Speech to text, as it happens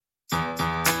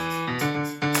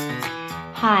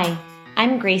Hi,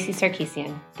 I'm Gracie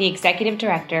Sarkisian, the Executive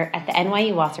Director at the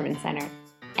NYU Wasserman Center,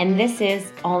 and this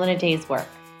is All in a Day's Work,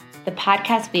 the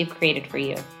podcast we've created for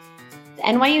you. The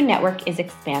NYU network is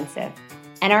expansive,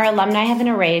 and our alumni have an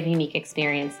array of unique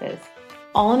experiences.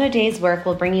 All in a Day's Work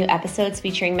will bring you episodes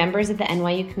featuring members of the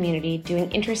NYU community doing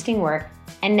interesting work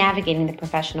and navigating the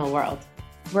professional world.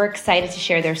 We're excited to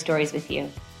share their stories with you.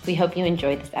 We hope you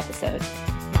enjoyed this episode.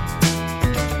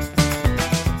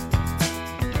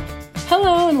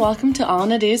 Hello and welcome to All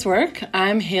in a Day's Work.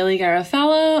 I'm Haley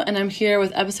Garofalo and I'm here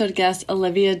with episode guest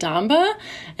Olivia Damba,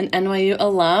 an NYU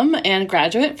alum and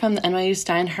graduate from the NYU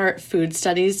Steinhardt Food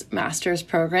Studies Master's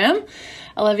Program.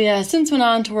 Olivia has since went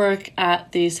on to work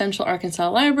at the Central Arkansas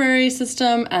Library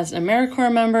System as an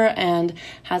AmeriCorps member and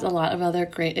has a lot of other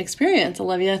great experience.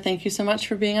 Olivia, thank you so much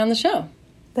for being on the show.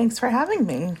 Thanks for having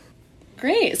me.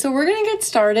 Great. So we're going to get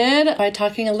started by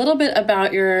talking a little bit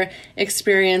about your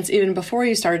experience even before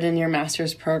you started in your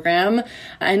master's program.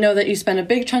 I know that you spent a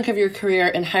big chunk of your career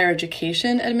in higher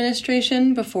education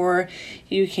administration before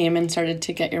you came and started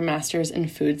to get your master's in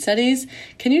food studies.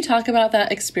 Can you talk about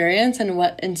that experience and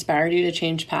what inspired you to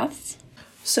change paths?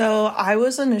 So I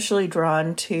was initially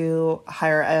drawn to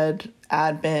higher ed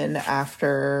admin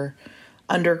after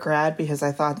undergrad because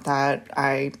I thought that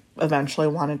I eventually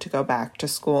wanted to go back to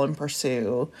school and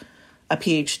pursue a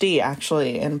PhD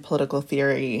actually in political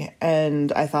theory.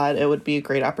 And I thought it would be a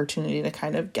great opportunity to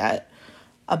kind of get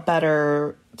a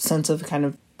better sense of kind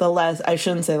of I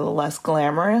shouldn't say the less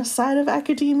glamorous side of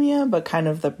academia, but kind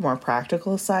of the more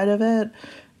practical side of it.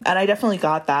 And I definitely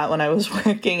got that when I was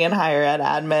working in higher ed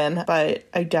admin, but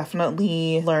I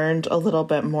definitely learned a little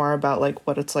bit more about like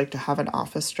what it's like to have an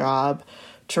office job,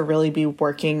 to really be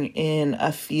working in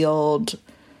a field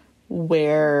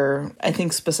where I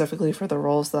think specifically for the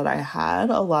roles that I had,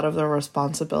 a lot of the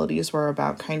responsibilities were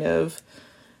about kind of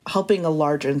helping a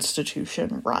large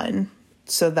institution run.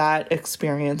 So that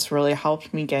experience really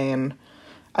helped me gain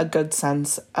a good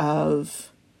sense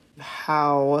of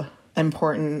how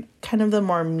important kind of the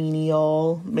more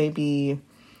menial, maybe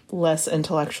less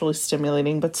intellectually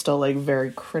stimulating, but still like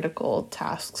very critical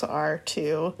tasks are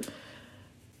to,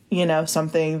 you know,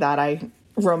 something that I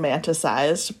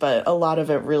romanticized, but a lot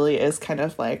of it really is kind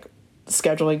of like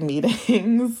scheduling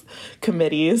meetings,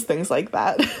 committees, things like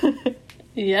that.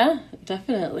 Yeah,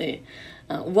 definitely.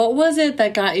 What was it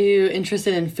that got you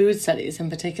interested in food studies in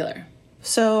particular?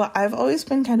 So I've always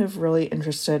been kind of really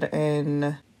interested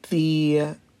in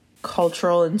the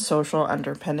cultural and social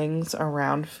underpinnings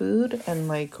around food and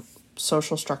like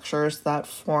social structures that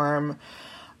form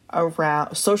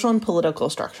around social and political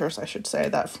structures, I should say,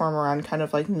 that form around kind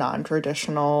of like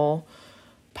non-traditional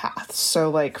paths. So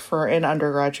like for an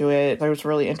undergraduate, I was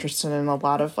really interested in a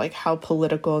lot of like how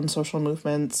political and social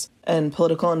movements and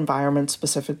political environments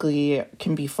specifically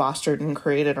can be fostered and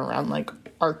created around like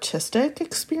artistic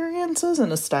experiences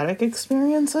and aesthetic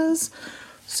experiences.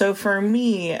 So for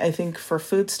me, I think for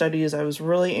food studies, I was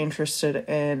really interested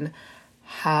in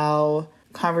how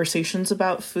conversations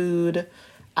about food,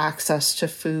 access to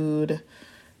food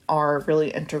are really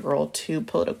integral to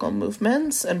political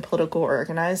movements and political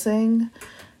organizing.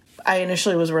 I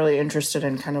initially was really interested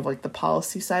in kind of like the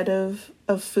policy side of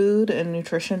food and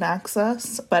nutrition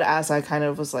access. But as I kind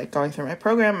of was like going through my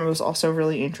program, I was also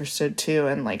really interested too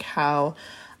in like how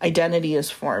identity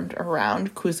is formed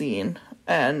around cuisine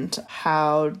and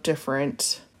how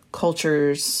different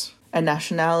cultures and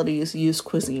nationalities use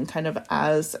cuisine kind of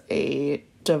as a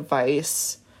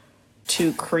device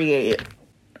to create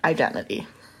identity.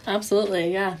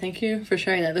 Absolutely. Yeah. Thank you for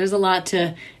sharing that. There's a lot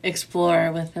to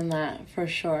explore within that for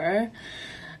sure.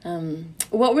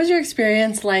 What was your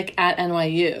experience like at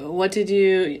NYU? What did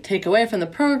you take away from the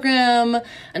program?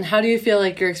 And how do you feel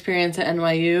like your experience at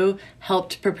NYU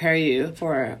helped prepare you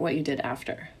for what you did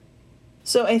after?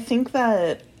 So I think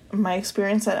that my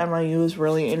experience at NYU was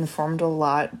really informed a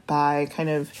lot by kind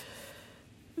of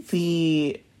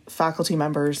the faculty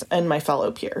members and my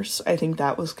fellow peers. I think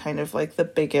that was kind of like the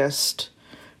biggest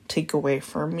takeaway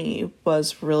for me,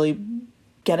 was really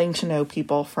getting to know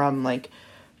people from like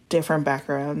different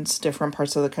backgrounds, different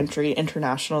parts of the country,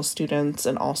 international students,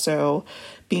 and also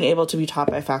being able to be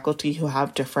taught by faculty who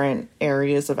have different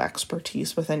areas of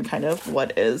expertise within kind of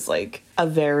what is like a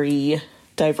very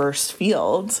diverse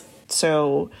field.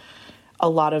 So a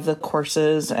lot of the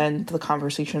courses and the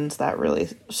conversations that really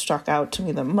struck out to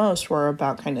me the most were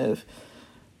about kind of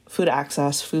food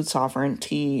access, food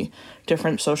sovereignty,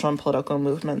 different social and political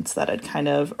movements that had kind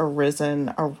of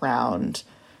arisen around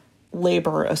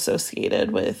labor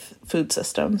associated with food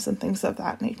systems and things of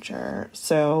that nature.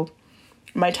 So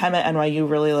my time at NYU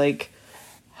really like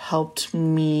helped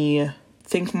me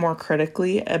think more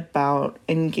critically about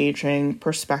engaging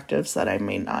perspectives that I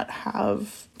may not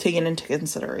have taken into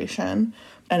consideration.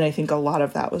 And I think a lot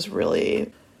of that was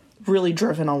really, really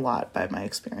driven a lot by my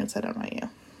experience at NYU.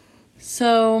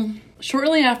 So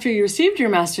shortly after you received your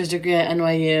master's degree at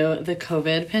NYU, the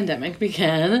COVID pandemic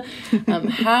began.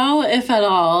 How, if at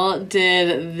all,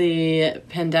 did the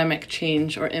pandemic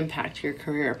change or impact your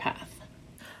career path?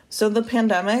 So the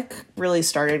pandemic really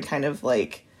started kind of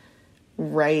like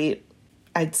right,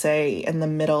 I'd say, in the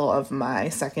middle of my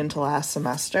second to last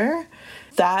semester.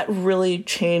 That really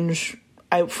changed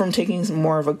from taking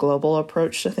more of a global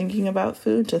approach to thinking about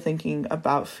food to thinking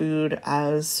about food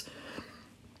as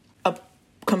a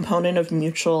component of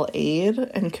mutual aid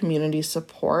and community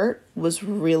support was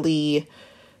really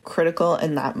critical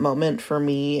in that moment for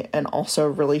me, and also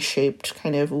really shaped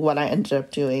kind of what I ended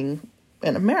up doing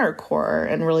in AmeriCorps,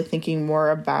 and really thinking more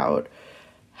about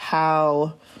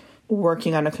how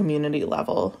working on a community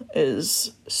level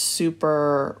is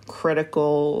super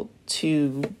critical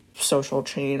to social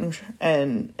change,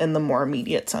 and in the more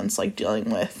immediate sense, like dealing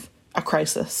with a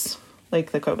crisis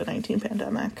like the COVID-19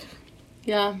 pandemic.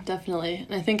 Yeah, definitely.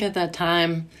 And I think at that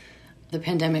time, the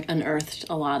pandemic unearthed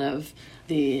a lot of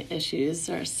the issues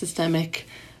or systemic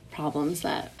problems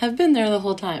that have been there the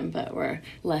whole time, but were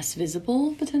less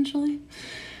visible potentially.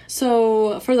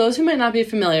 So for those who might not be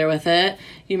familiar with it,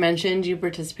 you mentioned you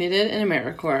participated in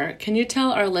AmeriCorps. Can you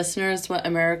tell our listeners what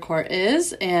AmeriCorps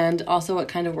is and also what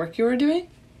kind of work you were doing?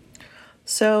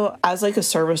 So as like a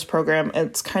service program,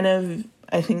 it's kind of,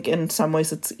 I think in some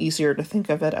ways it's easier to think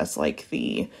of it as like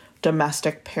the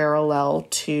domestic parallel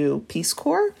to Peace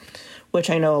Corps, which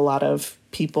I know a lot of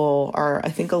people are, I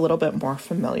think, a little bit more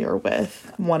familiar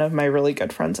with. One of my really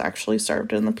good friends actually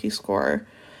served in the Peace Corps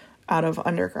out of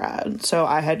undergrad. So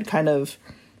I had kind of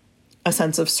a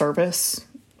sense of service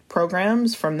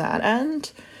programs from that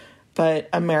end.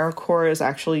 But AmeriCorps is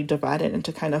actually divided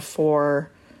into kind of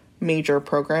 4 major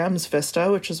programs.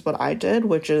 VISTA, which is what I did,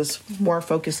 which is more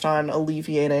focused on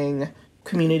alleviating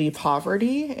community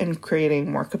poverty and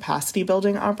creating more capacity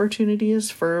building opportunities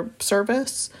for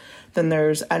service. Then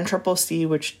there's NCCC,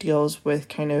 which deals with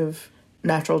kind of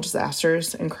natural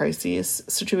disasters and crises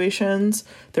situations.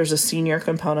 There's a senior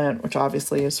component, which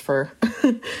obviously is for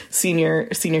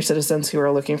senior citizens who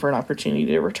are looking for an opportunity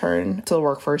to return to the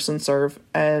workforce and serve,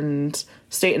 and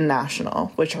state and national,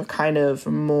 which are kind of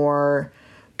more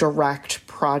direct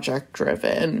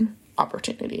project-driven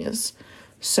opportunities.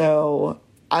 So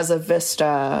as a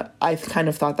VISTA, I kind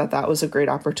of thought that that was a great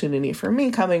opportunity for me,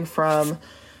 coming from,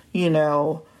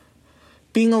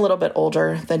 being a little bit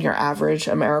older than your average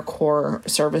AmeriCorps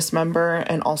service member,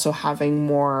 and also having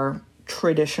more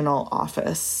traditional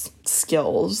office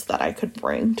skills that I could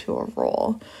bring to a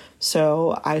role.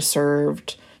 So I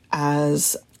served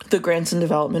as the Grants and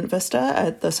Development VISTA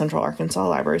at the Central Arkansas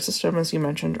Library System, as you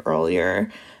mentioned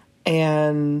earlier.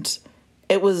 And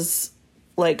it was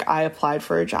like I applied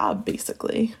for a job,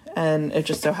 basically, and it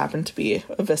just so happened to be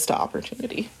a VISTA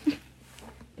opportunity.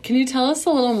 Can you tell us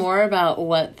a little more about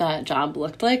what that job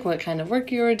looked like, what kind of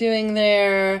work you were doing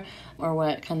there, or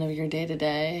what kind of your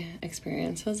day-to-day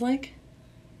experience was like?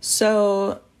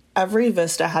 So every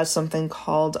VISTA has something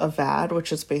called a VAD,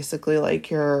 which is basically like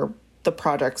the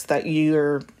projects that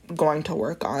you're going to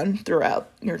work on throughout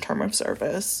your term of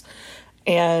service.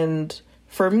 And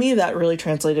for me, that really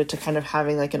translated to kind of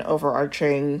having like an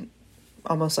overarching,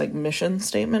 almost like mission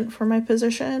statement for my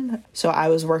position. So I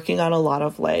was working on a lot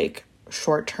of like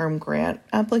short-term grant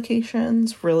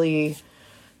applications, really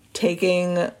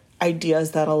taking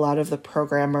ideas that a lot of the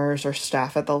programmers or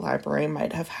staff at the library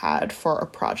might have had for a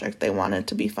project they wanted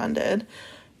to be funded,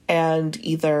 and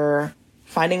either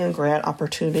finding a grant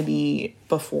opportunity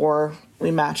before we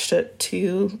matched it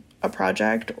to a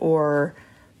project, or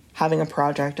having a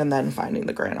project and then finding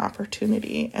the grant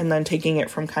opportunity, and then taking it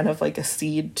from kind of like a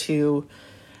seed to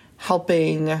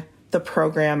helping the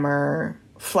programmer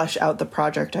flesh out the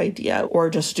project idea, or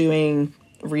just doing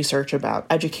research about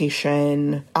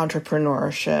education,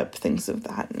 entrepreneurship, things of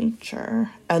that nature.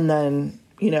 And then,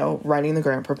 writing the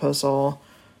grant proposal,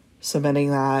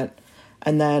 submitting that,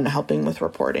 and then helping with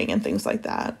reporting and things like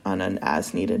that on an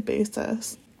as-needed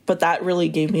basis. But that really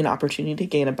gave me an opportunity to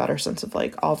gain a better sense of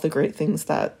like all of the great things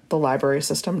that the library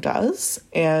system does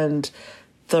and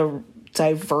the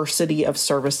diversity of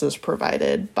services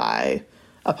provided by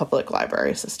a public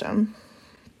library system.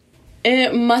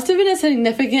 It must have been a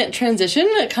significant transition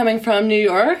coming from New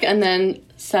York and then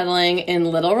settling in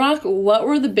Little Rock. What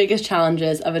were the biggest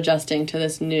challenges of adjusting to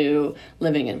this new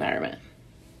living environment?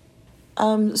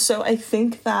 So I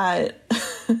think that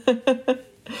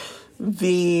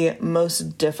the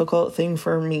most difficult thing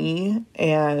for me,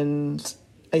 and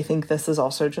I think this is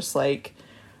also just like,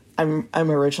 I'm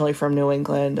originally from New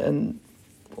England and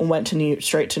went to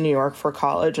straight to New York for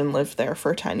college and lived there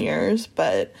for 10 years.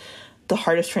 But the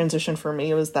hardest transition for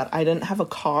me was that I didn't have a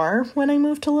car when I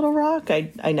moved to Little Rock.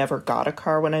 I never got a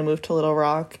car when I moved to Little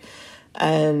Rock.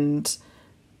 And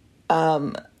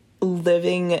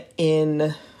living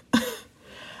in,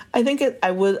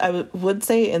 I would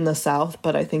say in the South,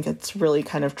 but I think it's really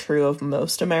kind of true of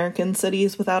most American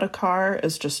cities without a car,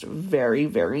 is just very,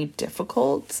 very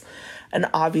difficult. And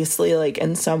obviously, like,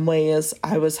 in some ways,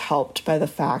 I was helped by the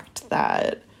fact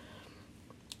that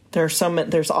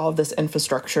there's all of this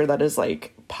infrastructure that is,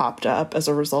 like, popped up as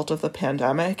a result of the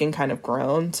pandemic and kind of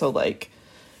grown. So, like,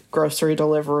 grocery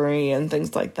delivery and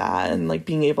things like that, and, like,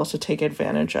 being able to take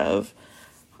advantage of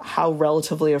how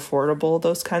relatively affordable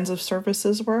those kinds of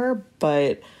services were.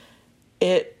 But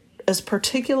it is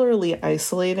particularly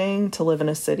isolating to live in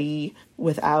a city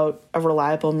without a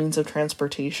reliable means of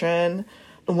transportation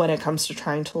when it comes to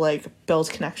trying to, like, build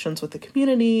connections with the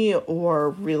community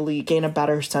or really gain a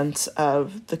better sense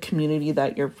of the community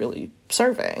that you're really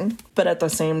serving. But at the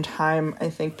same time, I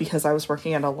think because I was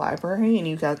working at a library and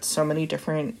you got so many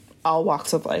different, all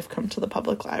walks of life come to the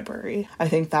public library, I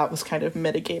think that was kind of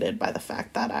mitigated by the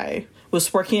fact that I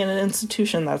was working in an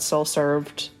institution that still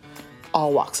served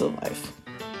all walks of life.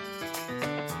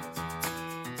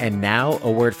 And now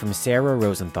a word from Sarah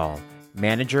Rosenthal,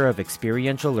 Manager of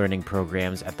Experiential Learning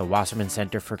Programs at the Wasserman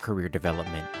Center for Career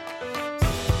Development.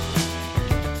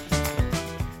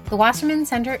 The Wasserman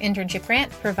Center Internship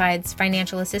Grant provides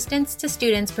financial assistance to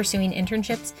students pursuing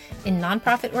internships in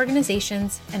nonprofit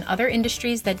organizations and other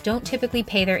industries that don't typically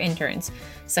pay their interns,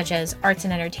 such as arts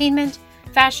and entertainment,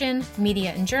 fashion,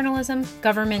 media and journalism,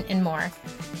 government, and more.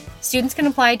 Students can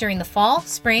apply during the fall,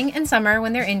 spring, and summer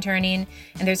when they're interning,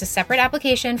 and there's a separate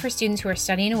application for students who are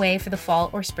studying away for the fall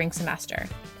or spring semester.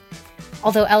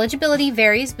 Although eligibility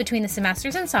varies between the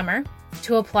semesters and summer,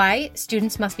 to apply,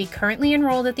 students must be currently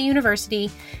enrolled at the university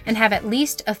and have at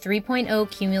least a 3.0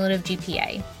 cumulative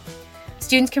GPA.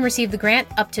 Students can receive the grant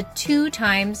up to 2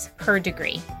 times per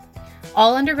degree.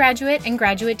 All undergraduate and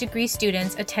graduate degree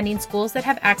students attending schools that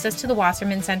have access to the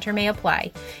Wasserman Center may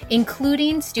apply,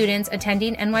 including students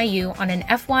attending NYU on an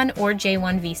F1 or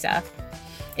J1 visa.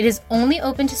 It is only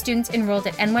open to students enrolled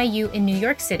at NYU in New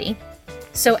York City,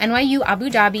 so NYU Abu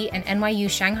Dhabi and NYU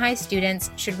Shanghai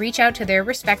students should reach out to their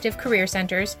respective career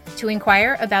centers to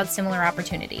inquire about similar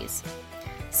opportunities.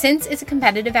 Since it's a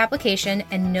competitive application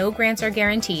and no grants are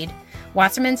guaranteed,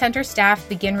 Wasserman Center staff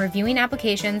begin reviewing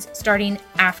applications starting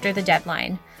after the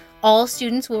deadline. All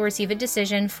students will receive a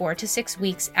decision 4 to 6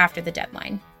 weeks after the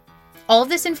deadline. All of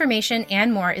this information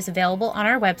and more is available on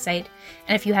our website,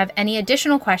 and if you have any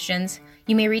additional questions,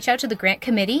 you may reach out to the grant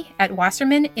committee at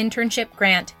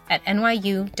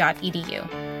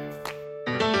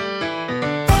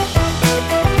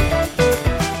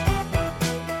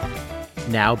wassermaninternshipgrant@nyu.edu.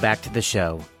 Now back to the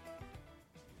show.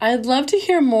 I'd love to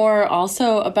hear more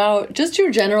also about just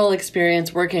your general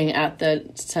experience working at the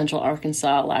Central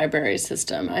Arkansas Library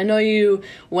System. I know you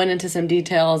went into some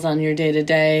details on your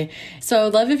day-to-day, so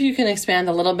I'd love if you can expand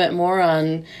a little bit more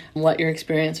on what your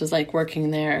experience was like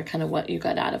working there, kind of what you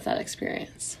got out of that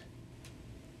experience.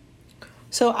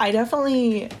 So I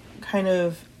definitely kind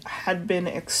of had been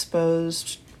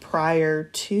exposed prior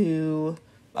to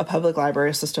a public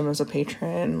library system as a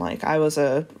patron. Like, I was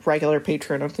a regular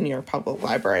patron of the New York Public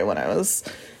Library when I was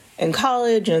in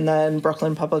college, and then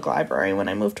Brooklyn Public Library when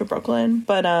I moved to Brooklyn.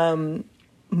 But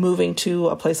moving to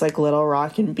a place like Little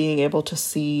Rock and being able to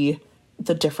see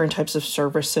the different types of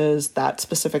services that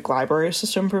specific library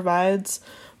system provides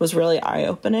was really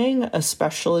eye-opening,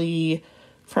 especially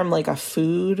from like a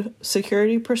food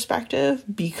security perspective,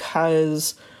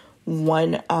 because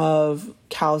one of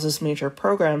CALS's major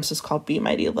programs is called Be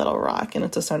Mighty Little Rock, and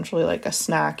it's essentially like a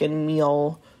snack and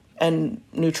meal and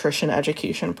nutrition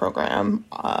education program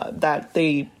that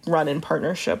they run in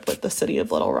partnership with the city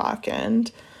of Little Rock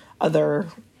and other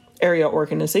area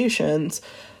organizations.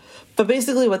 But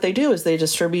basically what they do is they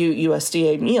distribute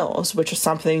USDA meals, which is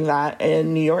something that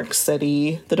in New York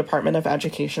City, the Department of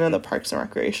Education and the Parks and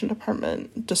Recreation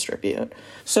Department distribute.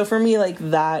 So for me, like,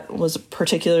 that was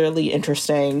particularly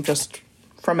interesting just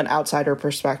from an outsider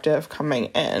perspective coming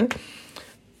in.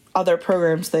 Other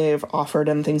programs they've offered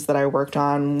and things that I worked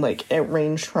on, like, it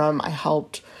ranged from I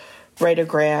helped write a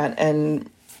grant and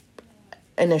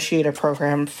initiate a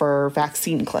program for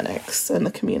vaccine clinics in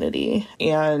the community,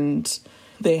 and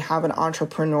they have an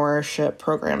entrepreneurship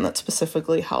program that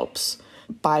specifically helps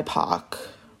BIPOC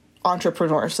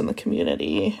entrepreneurs in the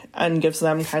community and gives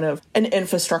them kind of an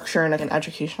infrastructure and an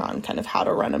education on kind of how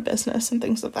to run a business and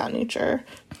things of that nature.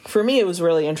 For me, it was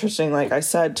really interesting, like I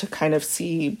said, to kind of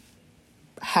see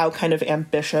how kind of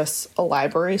ambitious a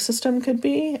library system could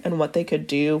be and what they could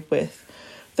do with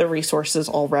the resources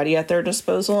already at their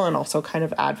disposal, and also kind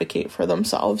of advocate for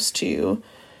themselves to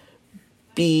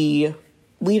be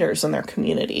leaders in their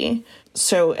community.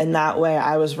 So in that way,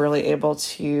 I was really able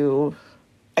to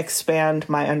expand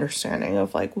my understanding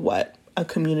of like what a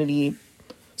community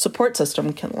support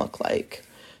system can look like.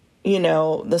 You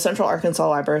know, the Central Arkansas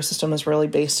Library System is really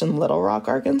based in Little Rock,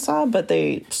 Arkansas, but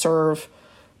they serve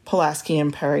Pulaski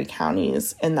and Perry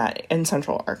counties in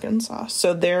Central Arkansas.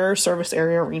 So their service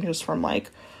area ranges from like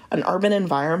an urban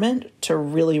environment to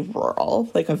really rural,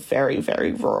 like a very,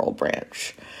 very rural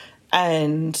branch.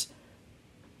 And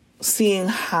seeing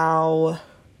how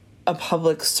a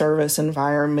public service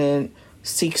environment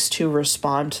seeks to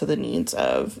respond to the needs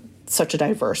of such a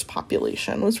diverse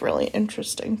population was really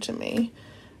interesting to me.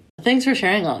 Thanks for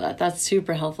sharing all that. That's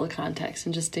super helpful context,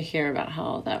 and just to hear about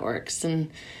how that works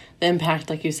and the impact,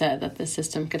 like you said, that the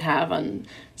system could have on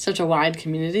such a wide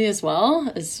community as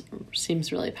well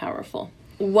seems really powerful.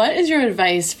 What is your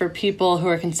advice for people who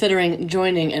are considering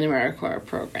joining an AmeriCorps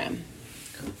program?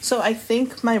 So I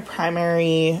think my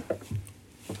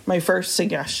first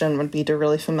suggestion would be to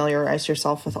really familiarize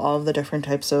yourself with all of the different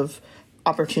types of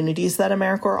opportunities that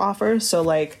AmeriCorps offers. So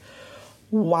like,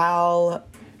 while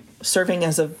serving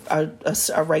as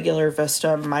a regular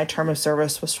VISTA, my term of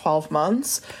service was 12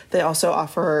 months. They also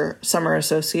offer summer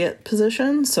associate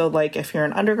positions. So like if you're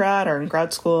an undergrad or in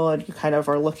grad school and you kind of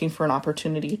are looking for an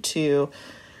opportunity to,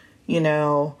 you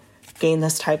know, gain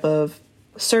this type of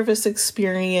service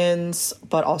experience,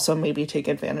 but also maybe take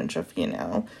advantage of, you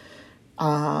know,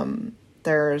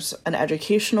 there's an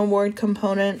education award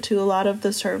component to a lot of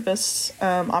the service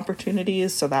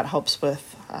opportunities. So that helps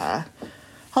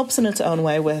in its own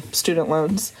way with student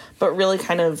loans, but really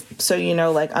kind of, so, you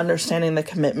know, like understanding the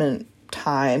commitment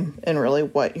time and really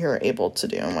what you're able to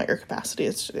do and what your capacity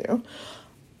is to do.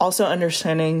 Also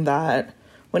understanding that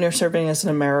when you're serving as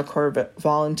an AmeriCorps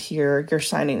volunteer, you're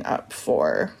signing up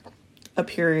for a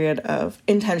period of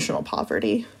intentional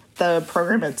poverty. The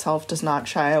program itself does not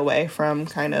shy away from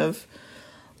kind of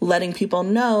letting people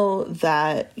know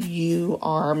that you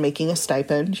are making a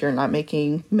stipend, you're not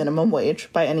making minimum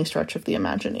wage by any stretch of the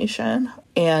imagination.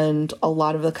 And a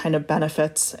lot of the kind of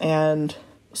benefits and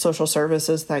social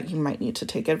services that you might need to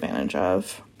take advantage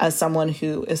of as someone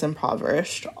who is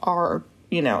impoverished are,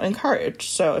 you know, encouraged.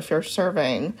 So if you're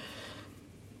serving,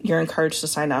 you're encouraged to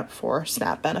sign up for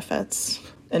SNAP benefits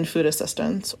and food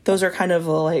assistance. Those are kind of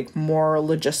like more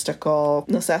logistical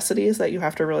necessities that you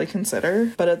have to really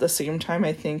consider. But at the same time,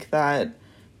 I think that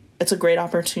it's a great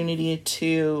opportunity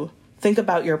to think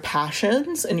about your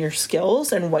passions and your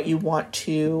skills and what you want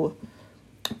to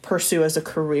pursue as a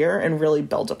career and really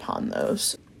build upon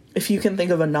those. If you can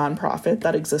think of a nonprofit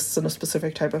that exists in a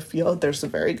specific type of field, there's a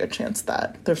very good chance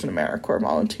that there's an AmeriCorps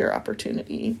volunteer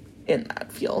opportunity in that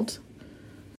field.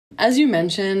 As you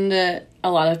mentioned,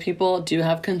 a lot of people do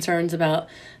have concerns about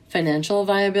financial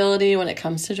viability when it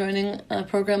comes to joining a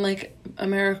program like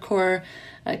AmeriCorps.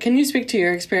 Can you speak to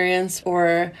your experience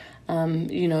or,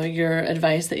 your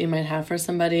advice that you might have for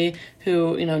somebody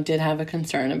who, did have a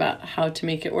concern about how to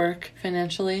make it work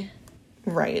financially?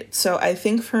 Right. So I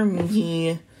think for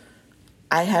me,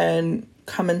 I had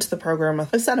come into the program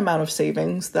with a set amount of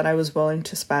savings that I was willing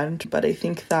to spend, but I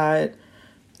think that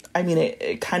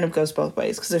it kind of goes both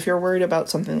ways, because if you're worried about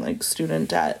something like student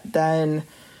debt, then,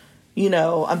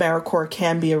 AmeriCorps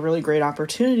can be a really great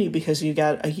opportunity because you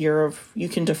get you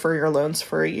can defer your loans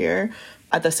for a year.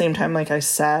 At the same time, like I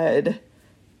said,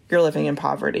 you're living in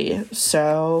poverty.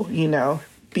 So,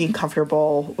 being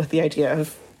comfortable with the idea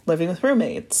of living with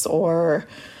roommates or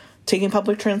taking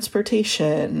public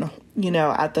transportation,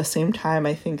 at the same time,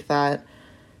 I think that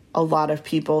a lot of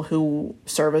people who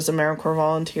serve as AmeriCorps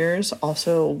volunteers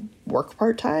also work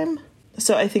part-time.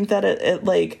 So I think that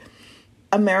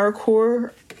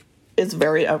AmeriCorps is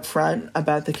very upfront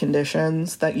about the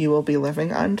conditions that you will be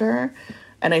living under.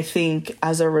 And I think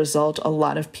as a result, a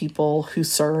lot of people who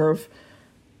serve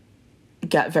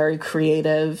get very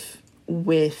creative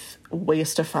with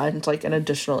ways to find like an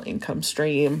additional income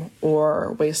stream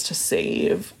or ways to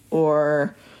save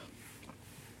or,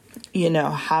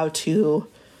 how to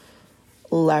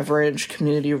leverage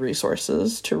community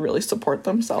resources to really support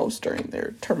themselves during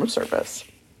their term of service.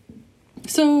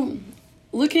 So,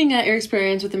 looking at your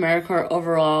experience with AmeriCorps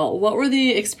overall, what were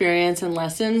the experience and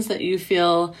lessons that you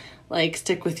feel like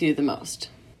stick with you the most?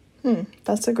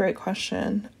 That's a great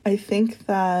question. I think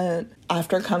that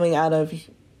after coming out of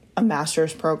a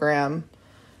master's program,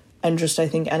 and just I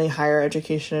think any higher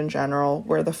education in general,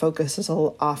 where the focus is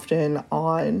often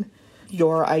on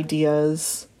your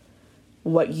ideas,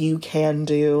 what you can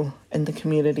do in the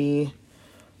community.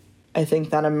 I think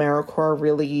that AmeriCorps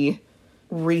really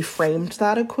reframed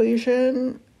that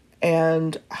equation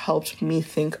and helped me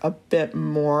think a bit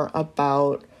more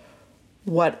about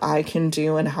what I can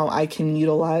do and how I can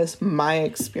utilize my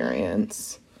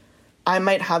experience. I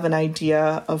might have an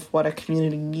idea of what a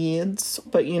community needs,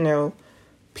 but,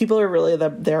 people are really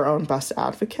their own best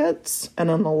advocates. And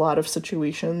in a lot of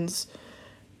situations,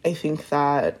 I think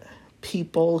that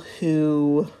people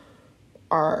who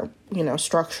are,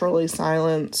 structurally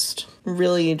silenced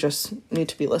really just need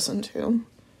to be listened to.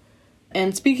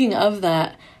 And speaking of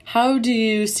that, how do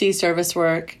you see service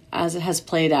work as it has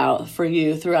played out for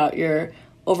you throughout your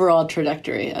overall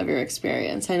trajectory of your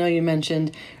experience? I know you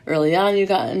mentioned early on you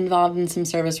got involved in some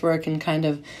service work and kind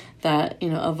of that,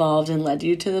 evolved and led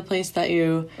you to the place that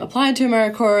you applied to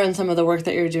AmeriCorps and some of the work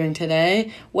that you're doing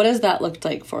today. What has that looked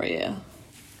like for you?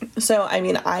 So,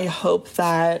 I hope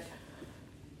that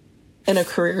in a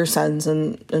career sense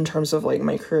and in terms of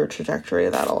my career trajectory,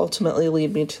 that'll ultimately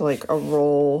lead me to a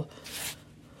role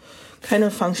kind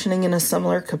of functioning in a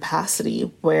similar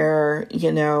capacity where,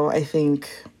 I think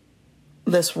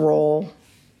this role,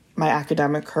 my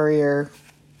academic career,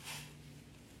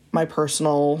 my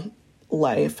personal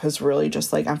life has really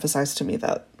just emphasized to me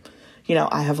that,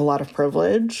 I have a lot of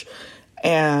privilege,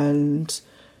 and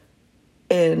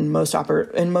in most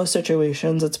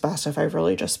situations, it's best if I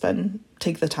really just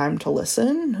take the time to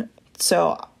listen.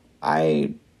 So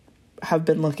I have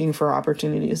been looking for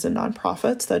opportunities in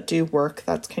nonprofits that do work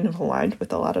that's kind of aligned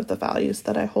with a lot of the values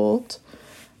that I hold.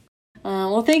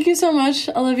 Well, thank you so much,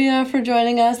 Olivia, for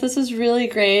joining us. This is really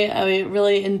great. I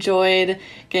really enjoyed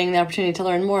getting the opportunity to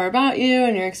learn more about you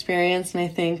and your experience, and I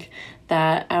think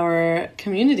that our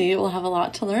community will have a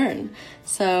lot to learn.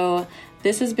 So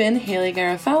this has been Haley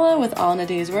Garofalo with All in a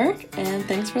Day's Work, and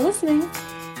thanks for listening.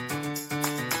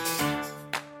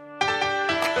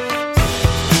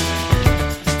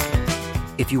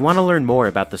 If you want to learn more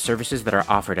about the services that are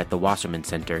offered at the Wasserman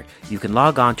Center, you can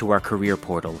log on to our career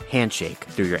portal, Handshake,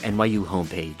 through your NYU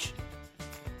homepage.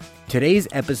 Today's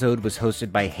episode was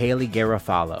hosted by Haley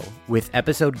Garofalo, with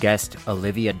episode guest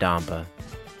Olivia Damba.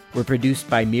 We're produced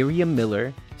by Miriam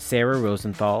Miller, Sarah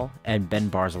Rosenthal, and Ben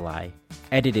Barzilai,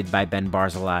 edited by Ben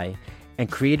Barzilai,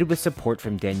 and created with support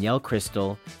from Danielle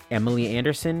Crystal, Emily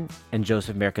Anderson, and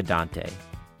Joseph Mercadante.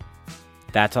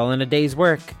 That's all in a day's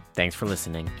work. Thanks for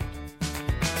listening.